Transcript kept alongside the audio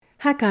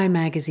Hakai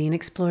magazine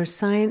explores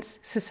science,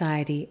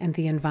 society, and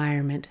the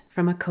environment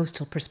from a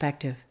coastal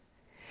perspective.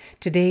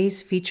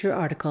 Today's feature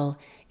article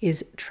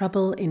is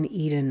Trouble in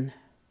Eden.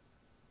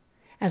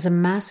 As a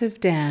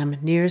massive dam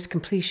nears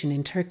completion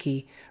in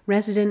Turkey,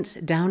 residents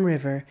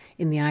downriver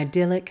in the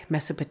idyllic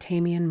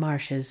Mesopotamian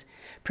marshes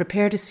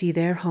prepare to see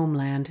their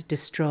homeland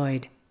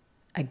destroyed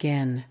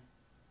again.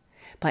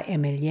 By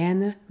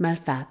Emilienne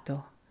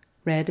Malfatto.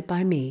 Read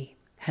by me,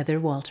 Heather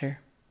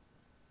Walter.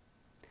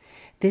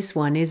 This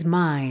one is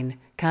mine.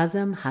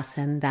 Kazem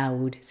Hassan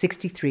Daoud,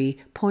 63,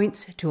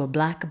 points to a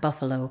black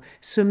buffalo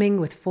swimming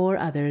with 4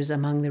 others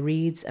among the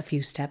reeds a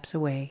few steps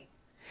away.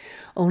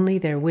 Only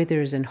their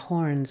withers and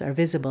horns are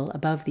visible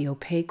above the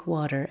opaque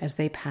water as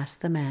they pass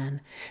the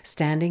man,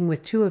 standing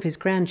with 2 of his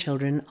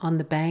grandchildren on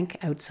the bank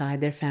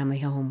outside their family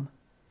home.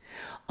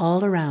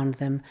 All around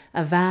them,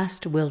 a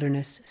vast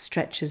wilderness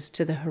stretches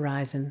to the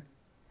horizon.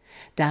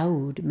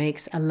 Daoud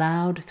makes a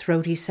loud,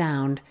 throaty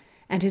sound,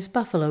 and his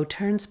buffalo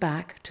turns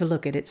back to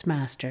look at its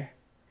master.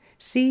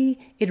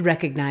 "See, it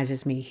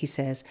recognizes me," he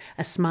says,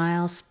 a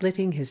smile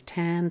splitting his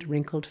tanned,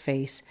 wrinkled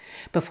face,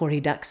 before he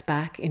ducks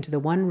back into the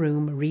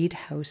one-room reed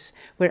house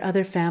where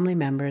other family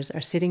members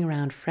are sitting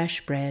around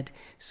fresh bread,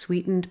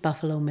 sweetened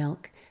buffalo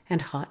milk,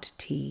 and hot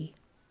tea.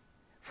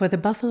 For the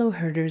buffalo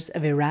herders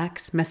of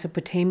Iraq's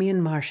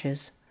Mesopotamian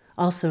marshes,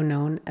 also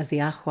known as the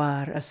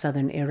Ahwar of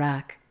southern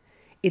Iraq,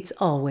 it's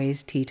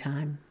always tea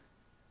time.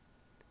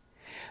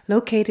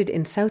 Located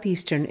in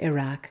southeastern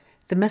Iraq,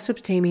 the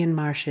Mesopotamian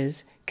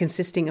marshes,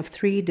 consisting of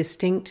 3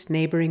 distinct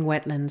neighboring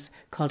wetlands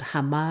called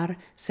Hamar,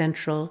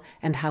 Central,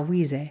 and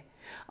Hawize,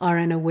 are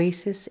an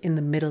oasis in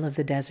the middle of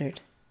the desert.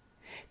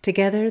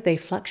 Together, they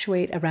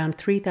fluctuate around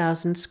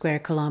 3,000 square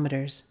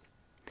kilometers.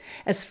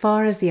 As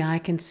far as the eye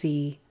can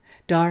see,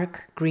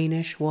 dark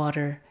greenish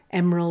water,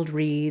 emerald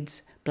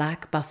reeds,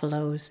 black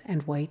buffaloes,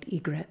 and white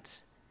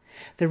egrets.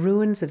 The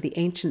ruins of the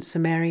ancient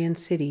Sumerian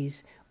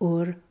cities,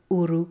 Ur,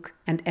 Uruk,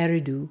 and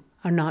Eridu,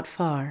 are not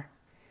far.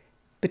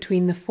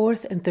 Between the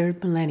 4th and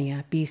 3rd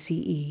millennia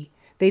BCE,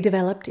 they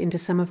developed into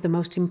some of the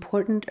most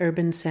important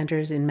urban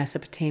centers in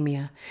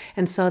Mesopotamia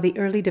and saw the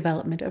early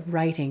development of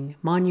writing,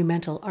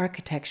 monumental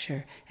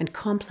architecture, and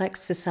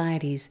complex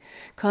societies,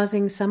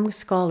 causing some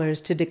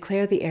scholars to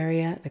declare the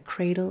area the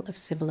cradle of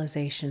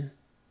civilization.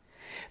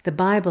 The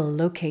Bible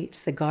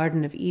locates the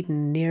Garden of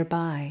Eden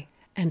nearby,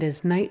 and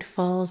as night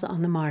falls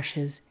on the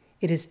marshes,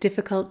 it is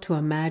difficult to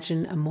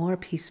imagine a more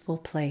peaceful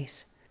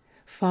place,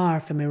 far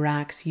from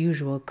Iraq's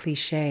usual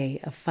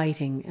cliché of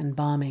fighting and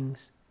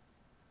bombings.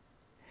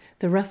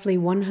 The roughly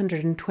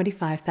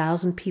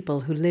 125,000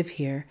 people who live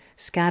here,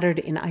 scattered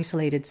in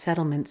isolated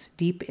settlements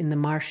deep in the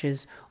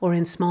marshes or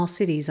in small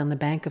cities on the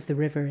bank of the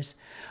rivers,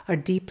 are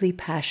deeply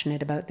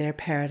passionate about their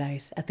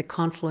paradise at the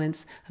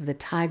confluence of the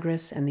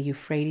Tigris and the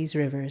Euphrates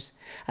rivers,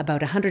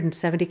 about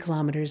 170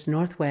 kilometers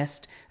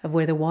northwest of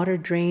where the water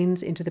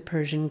drains into the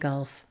Persian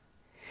Gulf.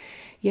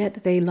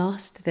 Yet they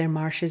lost their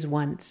marshes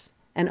once,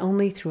 and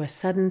only through a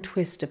sudden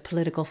twist of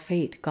political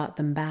fate got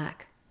them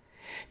back.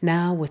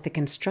 Now, with the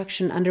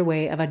construction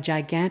underway of a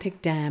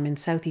gigantic dam in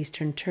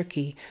southeastern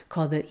Turkey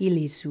called the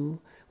Ilisu,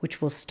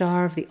 which will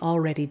starve the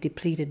already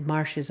depleted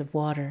marshes of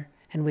water,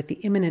 and with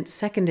the imminent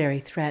secondary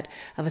threat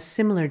of a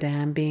similar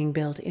dam being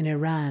built in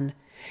Iran,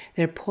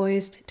 they're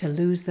poised to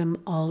lose them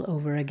all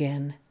over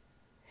again.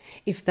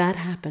 If that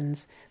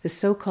happens, the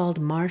so-called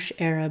marsh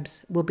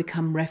Arabs will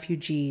become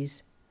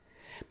refugees,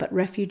 but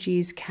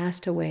refugees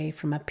cast away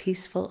from a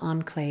peaceful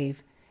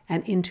enclave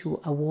and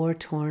into a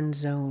war-torn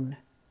zone.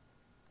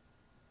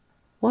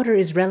 "Water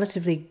is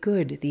relatively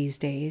good these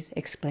days,"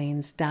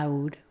 explains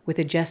Daoud, with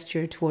a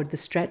gesture toward the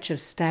stretch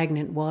of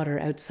stagnant water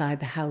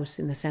outside the house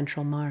in the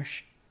central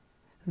marsh.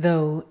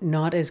 "Though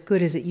not as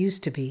good as it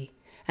used to be,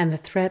 and the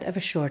threat of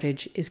a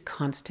shortage is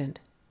constant.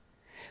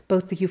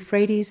 Both the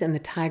Euphrates and the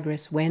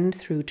Tigris wend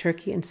through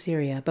Turkey and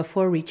Syria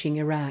before reaching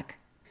Iraq.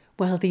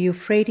 While the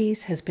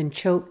Euphrates has been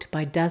choked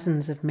by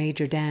dozens of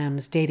major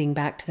dams dating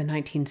back to the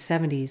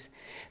 1970s,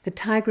 the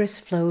Tigris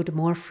flowed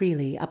more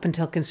freely up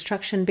until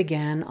construction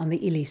began on the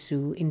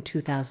Ilisu in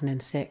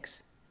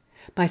 2006.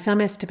 By some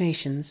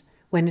estimations,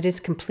 when it is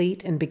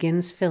complete and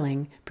begins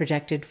filling,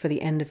 projected for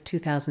the end of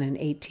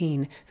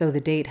 2018, though the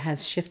date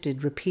has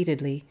shifted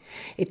repeatedly,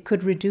 it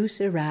could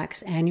reduce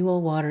Iraq's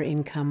annual water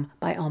income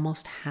by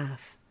almost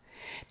half.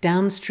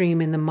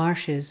 Downstream in the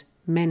marshes,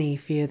 many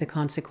fear the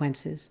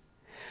consequences.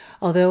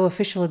 Although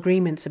official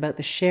agreements about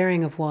the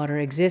sharing of water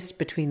exist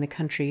between the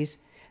countries,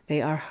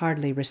 they are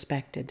hardly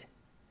respected.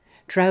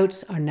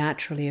 Droughts are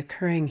naturally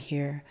occurring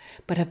here,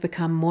 but have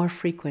become more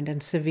frequent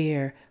and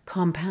severe,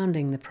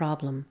 compounding the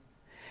problem.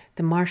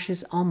 The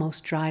marshes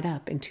almost dried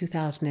up in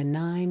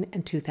 2009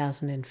 and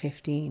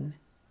 2015.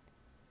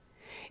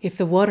 "If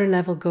the water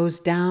level goes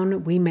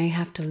down, we may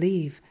have to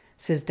leave,"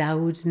 says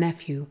Daoud's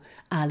nephew,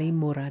 Ali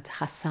Murad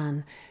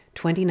Hassan,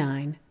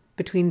 29,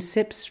 between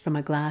sips from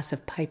a glass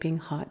of piping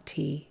hot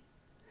tea.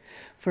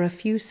 For a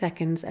few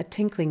seconds, a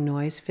tinkling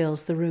noise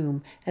fills the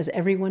room as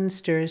everyone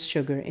stirs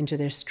sugar into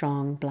their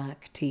strong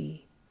black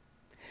tea.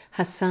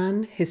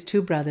 Hassan, his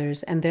two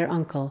brothers, and their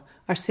uncle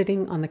are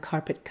sitting on the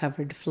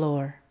carpet-covered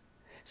floor.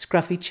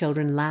 Scruffy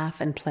children laugh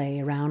and play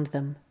around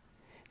them.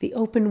 The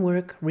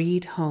open-work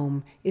reed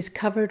home is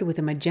covered with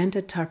a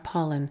magenta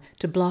tarpaulin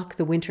to block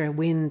the winter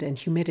wind and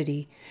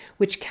humidity,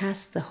 which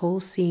casts the whole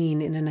scene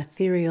in an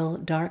ethereal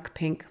dark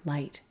pink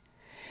light.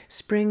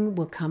 Spring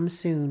will come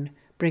soon,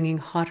 bringing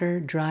hotter,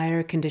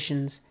 drier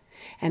conditions,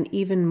 and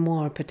even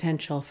more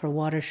potential for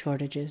water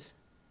shortages.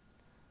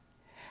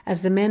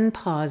 As the men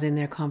pause in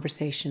their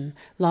conversation,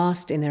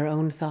 lost in their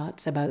own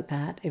thoughts about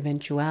that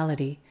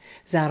eventuality,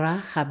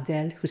 Zahra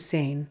Abdel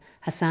Hussein,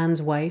 Hassan's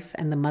wife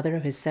and the mother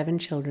of his 7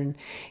 children,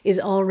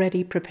 is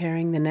already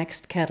preparing the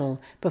next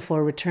kettle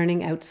before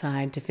returning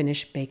outside to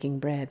finish baking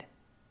bread.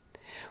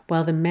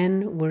 While the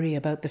men worry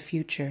about the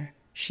future,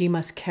 she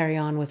must carry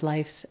on with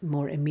life's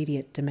more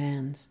immediate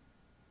demands.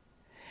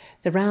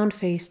 The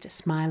round-faced,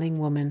 smiling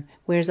woman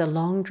wears a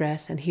long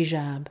dress and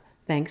hijab,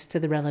 thanks to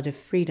the relative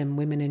freedom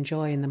women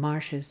enjoy in the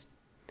marshes.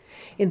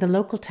 In the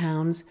local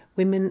towns,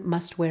 women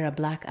must wear a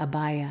black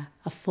abaya,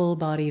 a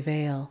full-body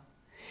veil.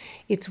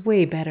 It's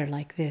way better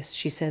like this,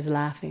 she says,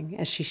 laughing,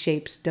 as she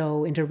shapes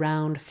dough into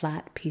round,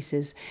 flat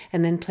pieces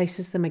and then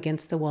places them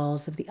against the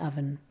walls of the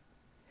oven.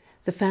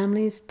 The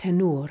family's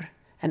tanur,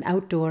 an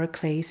outdoor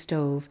clay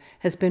stove,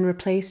 has been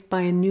replaced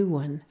by a new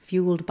one,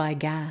 fueled by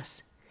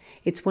gas.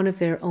 It's one of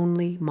their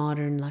only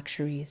modern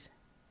luxuries.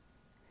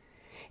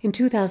 In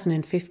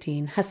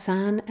 2015,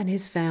 Hassan and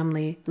his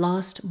family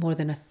lost more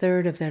than a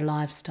third of their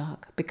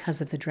livestock because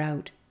of the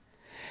drought.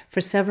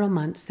 For several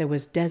months there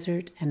was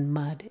desert and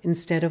mud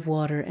instead of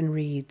water and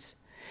reeds.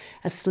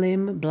 A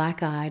slim,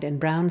 black-eyed and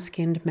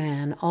brown-skinned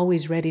man,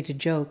 always ready to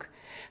joke,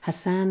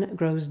 Hassan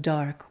grows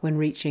dark when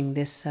reaching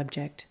this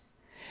subject.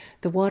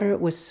 The water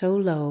was so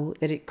low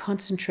that it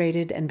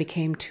concentrated and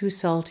became too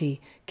salty,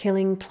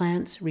 killing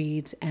plants,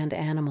 reeds, and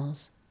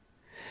animals.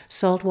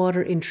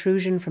 Saltwater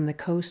intrusion from the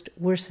coast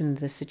worsened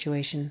the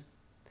situation.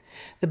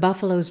 The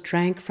buffaloes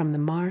drank from the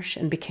marsh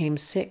and became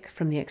sick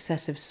from the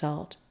excessive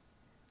salt.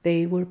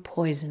 They were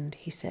poisoned,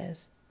 he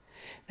says.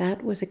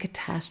 That was a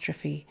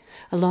catastrophe.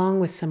 Along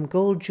with some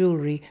gold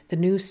jewelry, the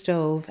new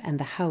stove, and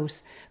the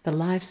house, the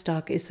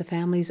livestock is the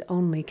family's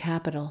only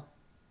capital.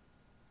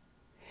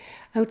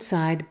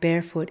 Outside,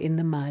 barefoot in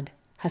the mud,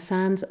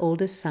 Hassan's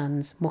oldest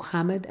sons,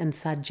 Muhammad and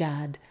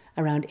Sajjad,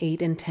 around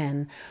 8 and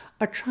 10,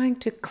 are trying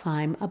to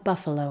climb a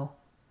buffalo.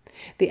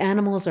 The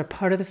animals are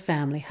part of the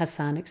family,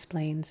 Hassan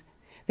explains.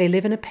 They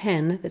live in a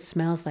pen that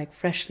smells like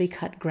freshly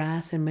cut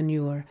grass and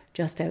manure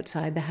just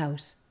outside the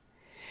house.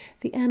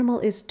 The animal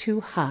is too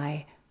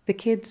high, the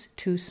kids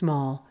too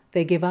small.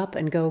 They give up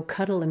and go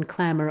cuddle and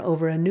clamor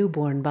over a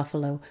newborn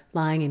buffalo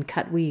lying in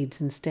cut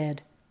weeds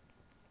instead.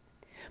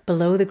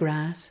 Below the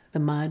grass, the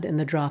mud, and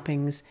the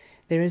droppings,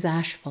 there is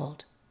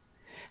asphalt.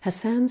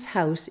 Hassan's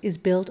house is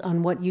built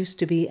on what used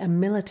to be a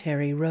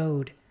military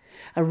road,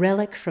 a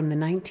relic from the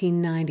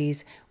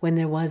 1990s when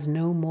there was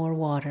no more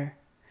water,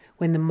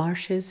 when the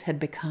marshes had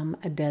become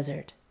a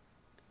desert.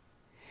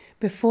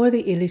 Before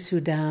the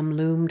Ilisu Dam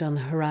loomed on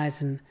the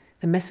horizon,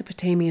 the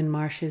Mesopotamian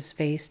marshes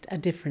faced a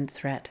different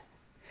threat.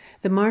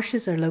 The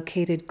marshes are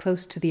located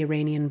close to the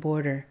Iranian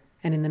border,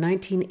 and in the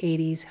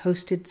 1980s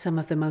hosted some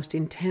of the most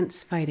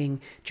intense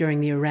fighting during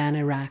the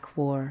Iran-Iraq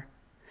War.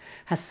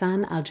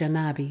 Hassan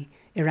al-Janabi,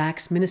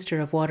 Iraq's Minister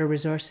of Water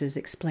Resources,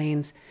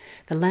 explains,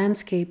 the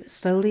landscape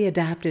slowly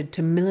adapted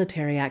to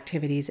military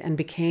activities and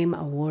became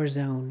a war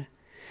zone.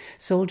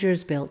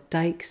 Soldiers built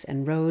dikes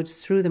and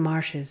roads through the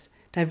marshes,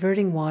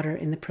 diverting water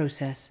in the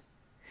process.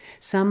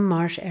 Some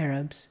marsh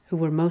Arabs, who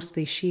were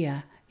mostly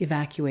Shia,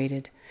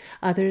 evacuated.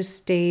 Others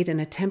stayed and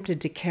attempted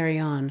to carry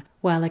on,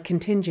 while a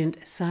contingent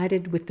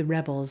sided with the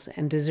rebels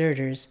and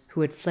deserters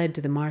who had fled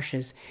to the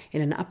marshes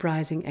in an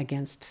uprising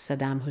against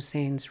Saddam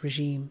Hussein's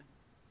regime.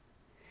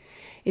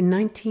 In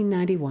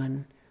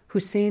 1991,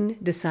 Hussein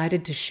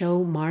decided to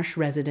show marsh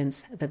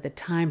residents that the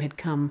time had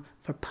come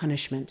for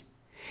punishment.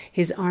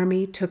 His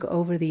army took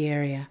over the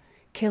area,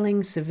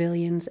 killing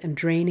civilians and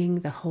draining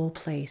the whole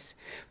place,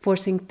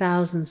 forcing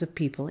thousands of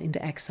people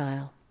into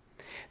exile.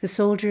 The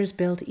soldiers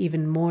built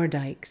even more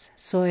dikes,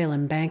 soil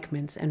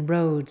embankments, and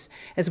roads,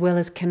 as well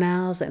as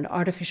canals and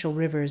artificial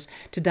rivers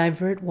to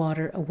divert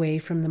water away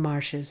from the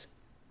marshes.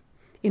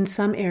 In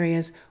some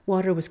areas,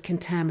 water was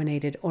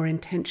contaminated or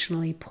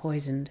intentionally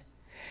poisoned.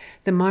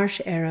 The marsh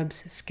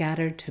Arabs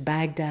scattered to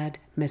Baghdad,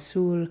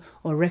 Mosul,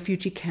 or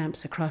refugee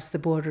camps across the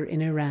border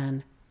in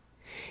Iran.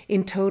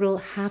 In total,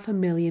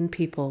 500,000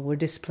 people were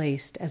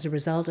displaced as a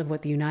result of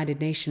what the United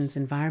Nations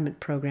Environment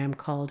Programme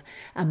called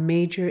a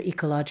major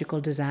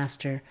ecological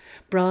disaster,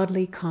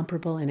 broadly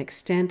comparable in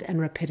extent and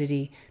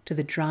rapidity to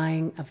the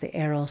drying of the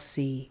Aral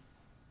Sea.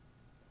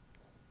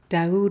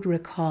 Daoud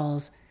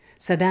recalls,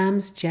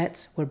 Saddam's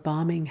jets were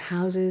bombing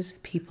houses,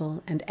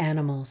 people, and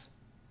animals.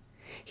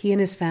 He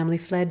and his family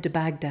fled to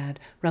Baghdad,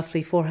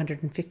 roughly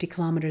 450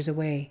 kilometers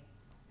away.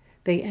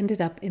 They ended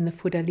up in the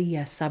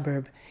Fudaliya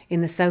suburb, in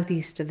the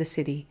southeast of the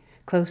city,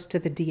 close to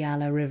the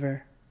Diyala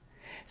River.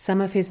 Some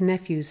of his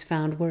nephews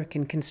found work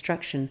in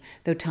construction,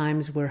 though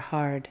times were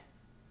hard.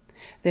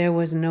 There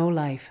was no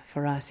life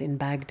for us in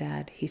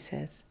Baghdad, he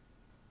says.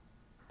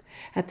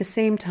 At the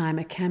same time,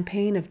 a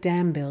campaign of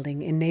dam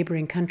building in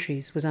neighboring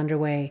countries was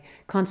underway,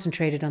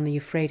 concentrated on the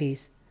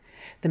Euphrates.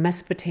 The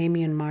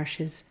Mesopotamian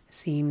marshes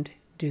seemed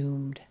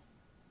doomed.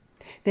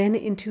 Then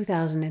in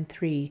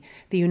 2003,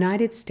 the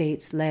United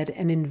States led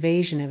an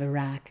invasion of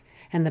Iraq,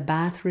 and the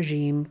Ba'ath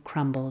regime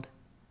crumbled.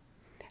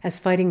 As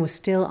fighting was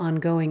still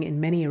ongoing in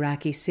many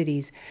Iraqi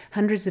cities,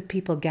 hundreds of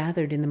people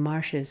gathered in the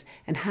marshes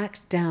and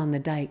hacked down the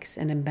dikes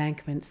and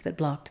embankments that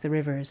blocked the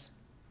rivers.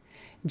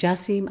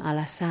 Jassim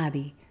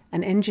al-Assadi,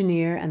 an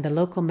engineer and the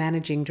local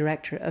managing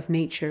director of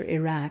Nature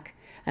Iraq,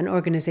 an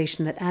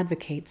organization that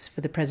advocates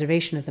for the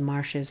preservation of the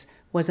marshes,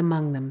 was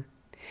among them.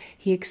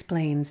 He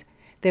explains,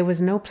 "There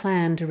was no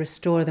plan to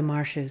restore the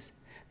marshes.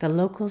 The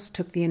locals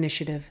took the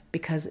initiative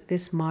because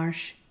this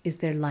marsh is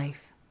their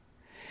life."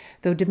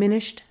 Though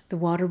diminished, the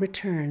water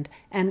returned,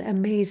 and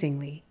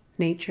amazingly,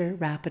 nature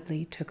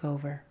rapidly took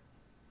over.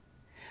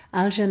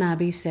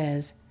 Al-Janabi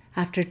says,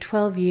 "After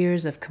 12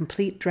 years of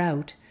complete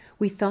drought,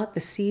 we thought the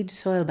seed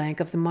soil bank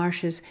of the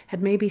marshes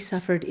had maybe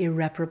suffered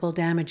irreparable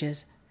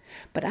damages.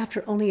 But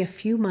after only a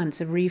few months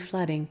of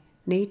reflooding,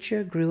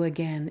 nature grew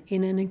again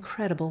in an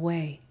incredible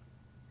way."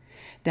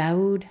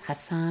 Daoud,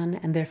 Hassan,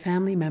 and their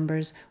family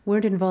members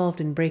weren't involved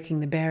in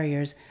breaking the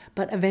barriers,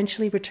 but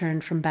eventually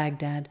returned from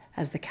Baghdad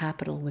as the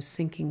capital was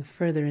sinking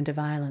further into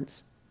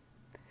violence.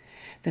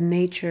 The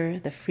nature,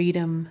 the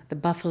freedom, the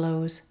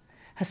buffaloes.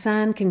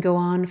 Hassan can go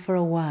on for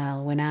a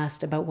while when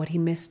asked about what he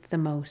missed the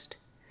most.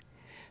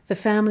 The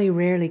family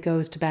rarely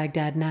goes to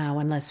Baghdad now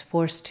unless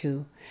forced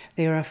to.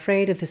 They are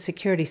afraid of the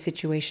security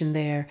situation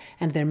there,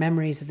 and their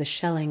memories of the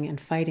shelling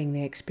and fighting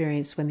they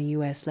experienced when the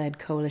US-led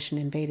coalition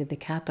invaded the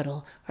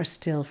capital are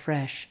still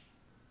fresh.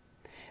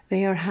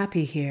 "They are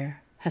happy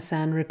here,"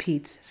 Hassan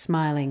repeats,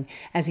 smiling,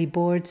 as he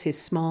boards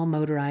his small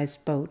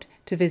motorized boat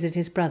to visit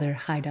his brother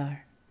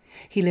Haidar.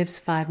 He lives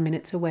 5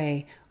 minutes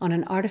away on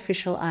an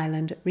artificial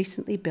island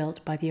recently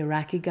built by the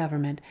Iraqi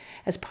government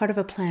as part of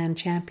a plan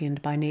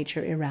championed by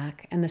Nature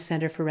Iraq and the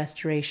Center for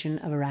Restoration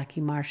of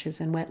Iraqi Marshes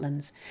and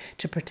Wetlands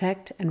to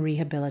protect and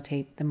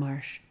rehabilitate the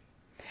marsh.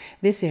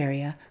 This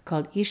area,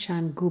 called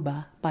Ishan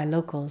Guba by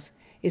locals,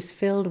 is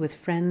filled with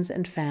friends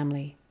and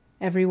family.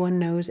 Everyone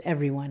knows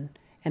everyone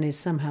and is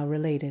somehow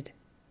related.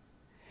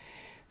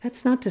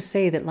 That's not to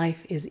say that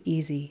life is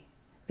easy.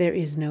 There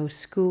is no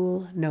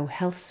school, no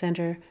health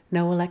center,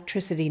 no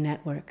electricity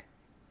network.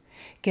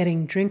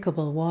 Getting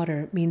drinkable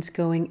water means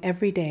going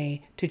every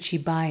day to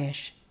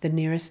Chibayish, the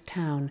nearest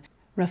town,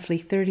 roughly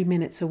 30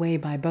 minutes away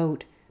by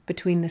boat,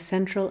 between the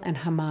Central and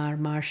Hamar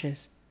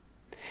marshes.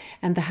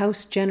 And the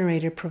house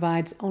generator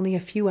provides only a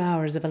few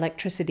hours of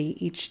electricity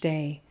each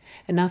day,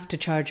 enough to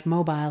charge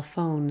mobile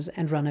phones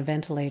and run a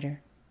ventilator.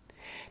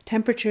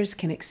 Temperatures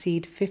can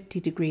exceed 50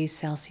 degrees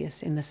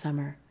Celsius in the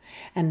summer,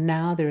 and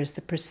now there is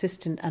the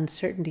persistent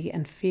uncertainty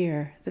and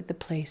fear that the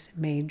place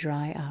may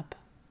dry up.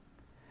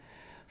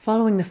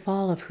 Following the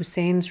fall of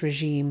Hussein's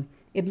regime,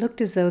 it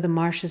looked as though the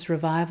marsh's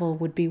revival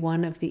would be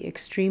one of the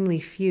extremely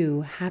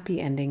few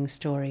happy ending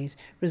stories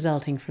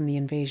resulting from the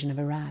invasion of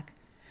Iraq.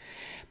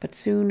 But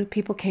soon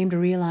people came to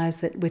realize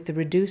that with the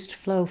reduced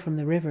flow from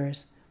the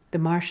rivers, the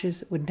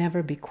marshes would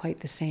never be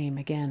quite the same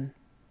again.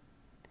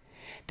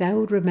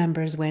 Daoud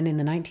remembers when, in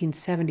the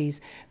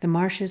 1970s, the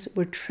marshes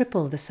were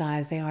triple the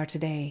size they are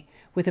today,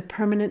 with a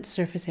permanent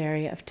surface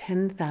area of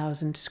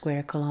 10,000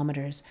 square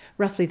kilometers,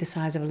 roughly the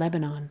size of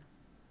Lebanon.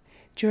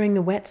 During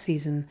the wet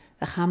season,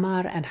 the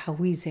Hamar and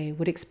Hawize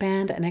would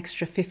expand an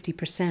extra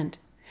 50%.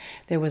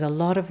 There was a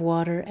lot of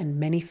water and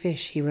many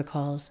fish, he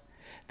recalls.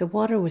 The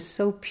water was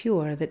so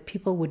pure that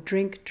people would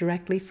drink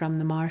directly from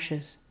the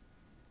marshes.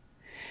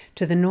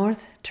 To the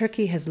north,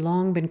 Turkey has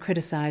long been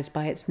criticized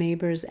by its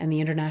neighbors and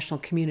the international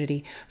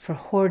community for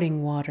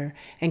hoarding water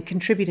and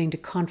contributing to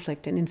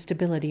conflict and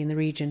instability in the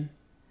region.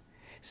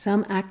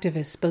 Some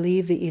activists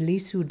believe the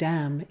Ilisu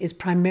Dam is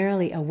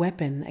primarily a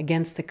weapon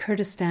against the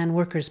Kurdistan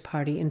Workers'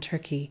 Party in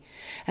Turkey,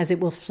 as it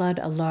will flood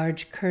a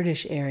large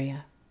Kurdish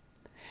area.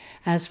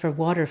 As for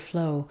water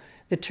flow,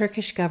 the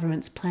Turkish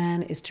government's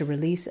plan is to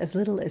release as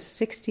little as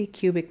 60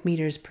 cubic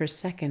meters per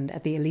second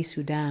at the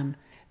Ilisu Dam.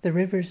 The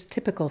river's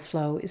typical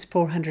flow is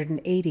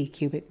 480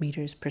 cubic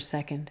meters per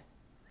second.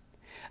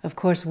 Of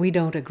course, we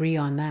don't agree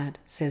on that,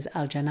 says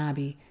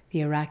Al-Janabi,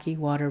 the Iraqi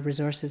Water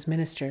Resources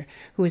Minister,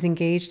 who is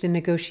engaged in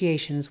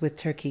negotiations with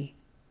Turkey.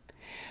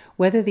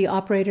 Whether the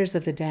operators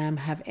of the dam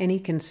have any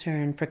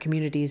concern for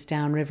communities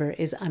downriver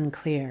is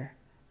unclear.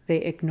 They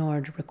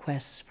ignored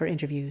requests for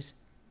interviews.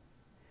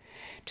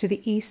 To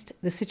the east,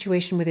 the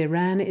situation with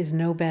Iran is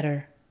no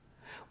better.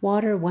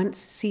 Water once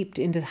seeped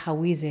into the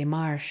Hawize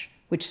Marsh,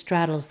 which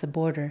straddles the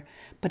border,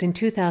 but in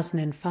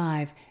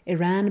 2005,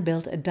 Iran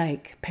built a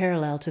dike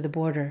parallel to the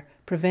border,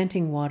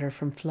 preventing water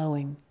from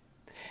flowing.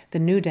 The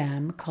new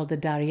dam, called the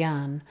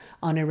Daryan,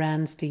 on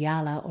Iran's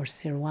Diyala or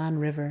Sirwan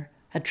River,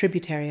 a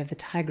tributary of the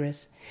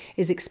Tigris,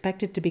 is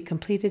expected to be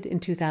completed in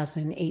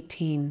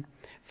 2018,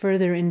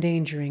 further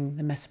endangering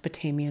the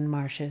Mesopotamian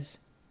marshes.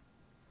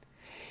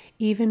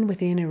 Even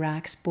within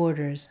Iraq's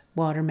borders,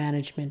 water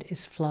management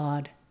is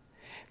flawed.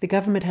 The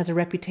government has a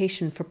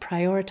reputation for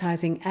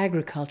prioritizing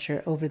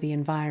agriculture over the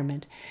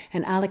environment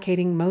and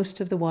allocating most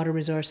of the water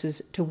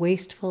resources to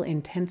wasteful,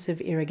 intensive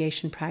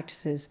irrigation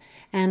practices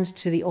and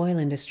to the oil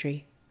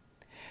industry.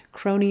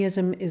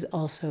 Cronyism is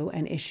also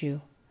an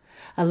issue.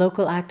 A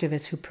local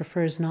activist who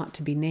prefers not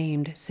to be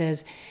named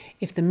says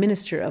if the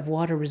Minister of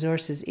Water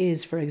Resources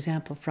is, for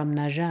example, from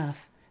Najaf,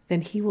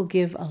 then he will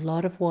give a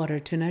lot of water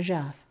to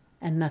Najaf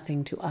and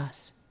nothing to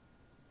us.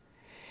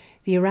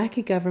 The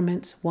Iraqi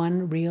government's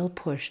one real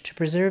push to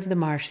preserve the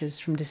marshes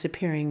from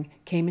disappearing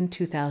came in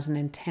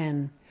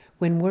 2010,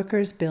 when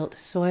workers built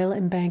soil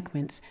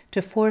embankments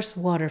to force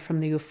water from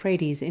the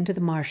Euphrates into the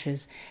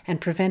marshes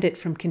and prevent it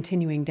from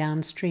continuing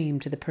downstream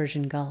to the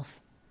Persian Gulf.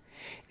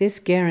 This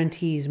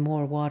guarantees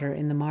more water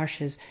in the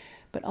marshes,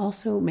 but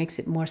also makes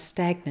it more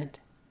stagnant.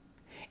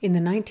 In the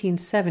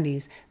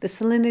 1970s, the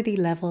salinity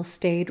level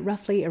stayed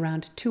roughly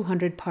around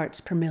 200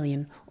 parts per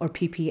million, or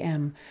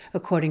ppm,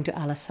 according to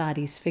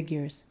Al-Asadi's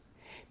figures.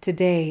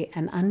 Today,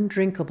 an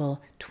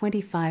undrinkable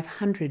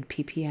 2,500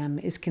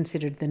 ppm is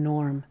considered the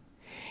norm.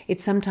 It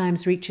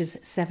sometimes reaches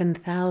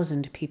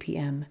 7,000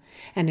 ppm,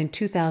 and in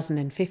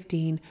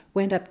 2015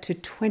 went up to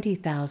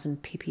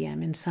 20,000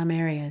 ppm in some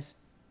areas.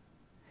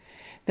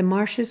 The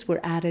marshes were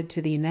added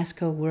to the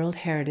UNESCO World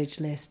Heritage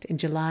List in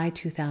July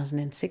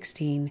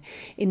 2016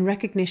 in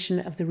recognition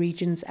of the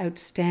region's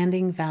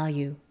outstanding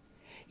value.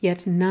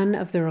 Yet none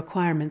of the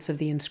requirements of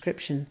the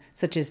inscription,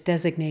 such as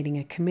designating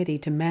a committee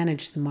to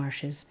manage the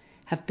marshes,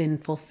 have been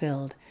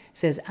fulfilled,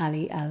 says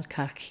Ali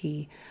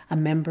Al-Karki, a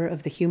member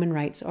of the human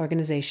rights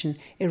organization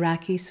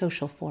Iraqi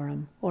Social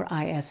Forum, or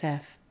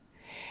ISF.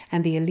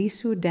 And the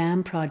Elisu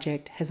Dam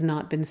project has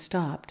not been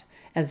stopped,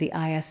 as the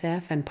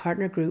ISF and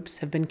partner groups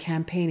have been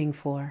campaigning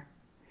for.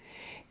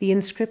 The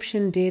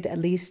inscription did at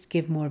least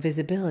give more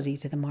visibility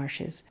to the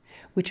marshes,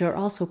 which are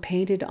also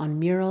painted on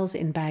murals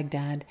in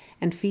Baghdad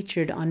and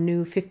featured on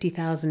new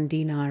 50,000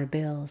 dinar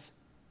bills.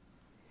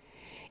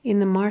 In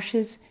the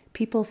marshes,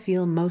 people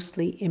feel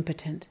mostly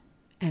impotent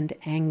and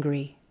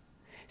angry.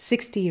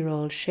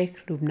 60-year-old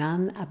Sheikh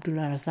Lubnan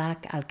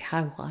Abdulrazak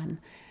Al-Khawan,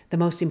 the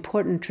most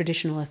important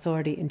traditional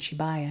authority in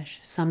Chibayesh,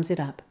 sums it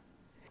up.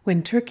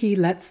 When Turkey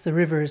lets the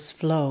rivers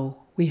flow,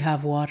 we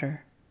have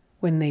water.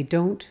 When they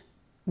don't,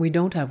 we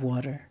don't have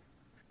water.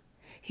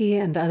 He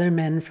and other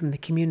men from the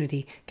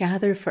community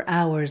gather for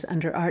hours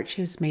under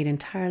arches made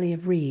entirely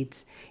of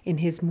reeds in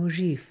his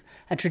mujif,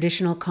 a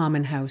traditional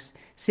common house,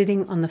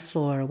 sitting on the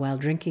floor while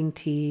drinking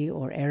tea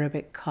or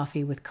Arabic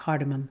coffee with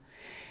cardamom,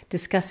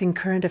 discussing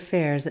current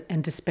affairs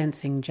and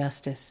dispensing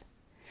justice.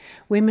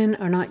 Women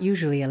are not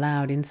usually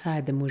allowed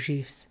inside the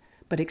mujifs,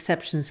 but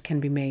exceptions can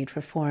be made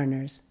for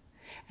foreigners,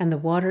 and the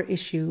water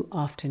issue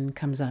often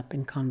comes up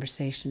in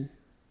conversation.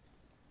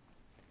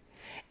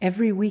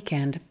 Every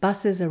weekend,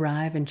 buses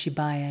arrive in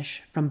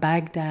Chibayesh from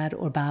Baghdad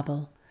or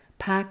Babel,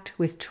 packed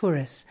with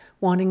tourists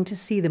wanting to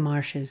see the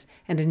marshes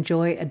and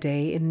enjoy a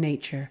day in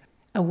nature,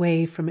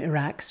 away from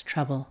Iraq's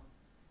trouble.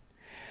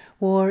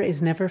 War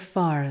is never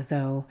far,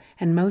 though,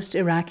 and most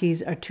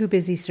Iraqis are too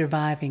busy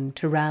surviving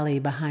to rally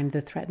behind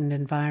the threatened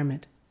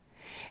environment.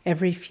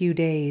 Every few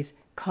days,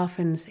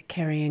 coffins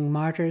carrying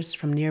martyrs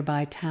from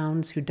nearby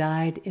towns who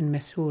died in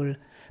Mosul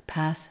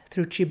pass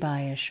through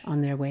Chibayesh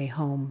on their way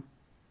home.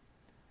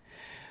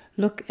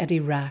 Look at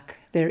Iraq.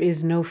 There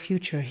is no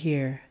future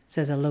here,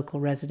 says a local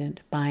resident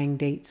buying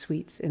date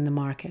sweets in the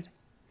market.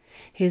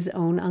 His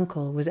own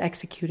uncle was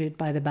executed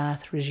by the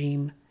Ba'ath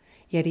regime,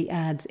 yet he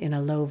adds in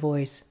a low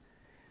voice,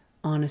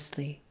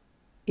 honestly,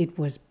 it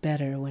was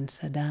better when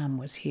Saddam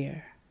was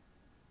here.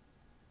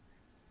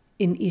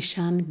 In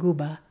Ishan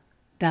Guba,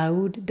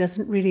 Daoud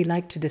doesn't really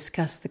like to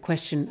discuss the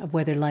question of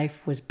whether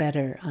life was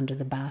better under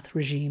the Ba'ath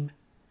regime.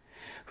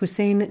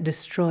 Hussein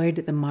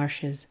destroyed the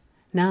marshes.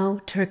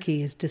 Now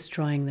Turkey is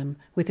destroying them,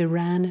 with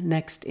Iran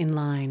next in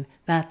line.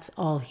 That's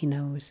all he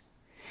knows.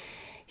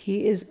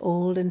 He is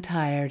old and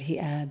tired, he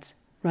adds,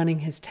 running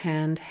his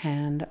tanned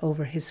hand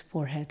over his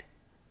forehead,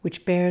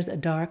 which bears a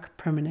dark,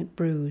 permanent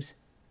bruise.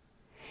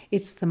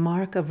 It's the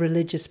mark of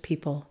religious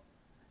people,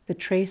 the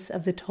trace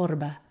of the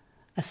torba,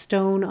 a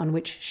stone on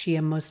which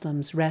Shia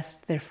Muslims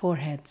rest their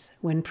foreheads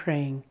when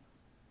praying.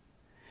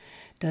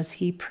 Does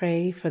he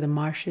pray for the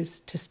marshes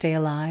to stay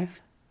alive?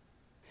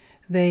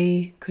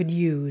 They could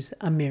use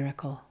a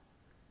miracle.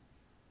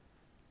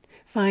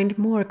 Find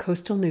more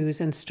coastal news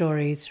and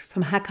stories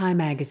from Hakai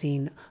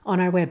Magazine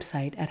on our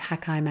website at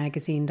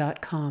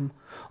hakaimagazine.com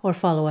or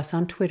follow us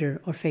on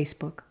Twitter or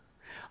Facebook.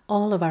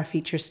 All of our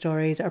feature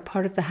stories are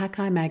part of the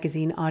Hakai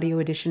Magazine Audio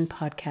Edition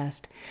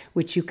podcast,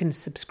 which you can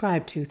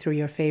subscribe to through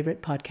your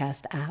favorite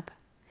podcast app.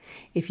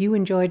 If you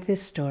enjoyed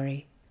this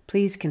story,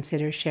 please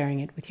consider sharing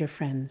it with your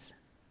friends.